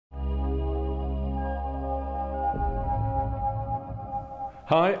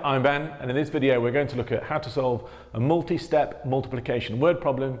Hi, I'm Ben, and in this video we're going to look at how to solve a multi-step multiplication word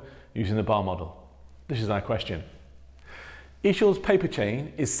problem using the bar model. This is our question. Ishal's paper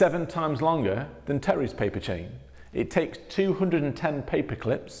chain is 7 times longer than Terry's paper chain. It takes 210 paper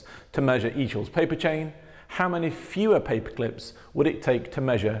clips to measure Ishal's paper chain. How many fewer paper clips would it take to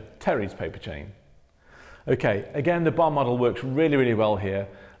measure Terry's paper chain? Okay, again the bar model works really well here.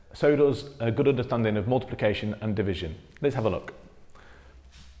 So does a good understanding of multiplication and division. Let's have a look.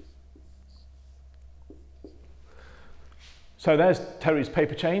 So there's Terry's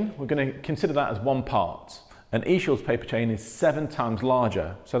paper chain. We're going to consider that as one part. And Ishal's paper chain is 7 times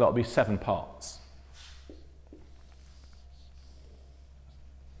larger, so that'll be 7 parts.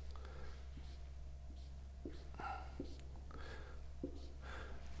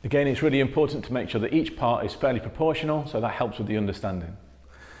 Again, it's really important to make sure that each part is fairly proportional, so that helps with the understanding.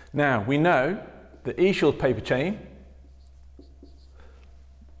 Now, we know that Ishal's paper chain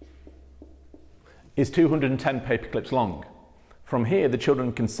is 210 paper clips long. From here, the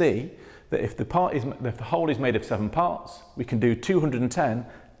children can see that if the whole is made of 7 parts, we can do 210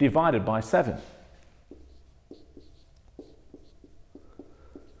 divided by 7.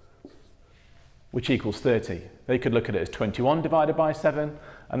 Which equals 30. They could look at it as 21 divided by 7,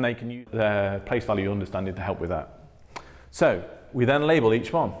 and they can use their place value understanding to help with that. So we then label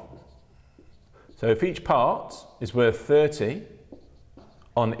each one. So if each part is worth 30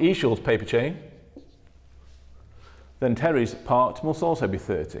 on Ishal's paper chain, then Terry's part must also be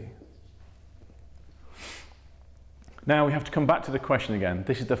 30. Now we have to come back to the question again.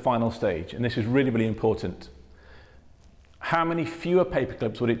 This is the final stage, and this is really important. How many fewer paper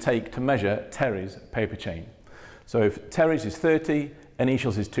clips would it take to measure Terry's paper chain? So if Terry's is 30 and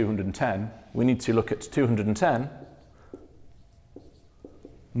Ishal's is 210, we need to look at 210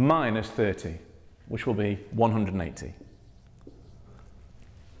 minus 30, which will be 180.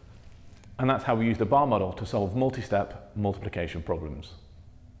 And that's how we use the bar model to solve multi-step multiplication problems.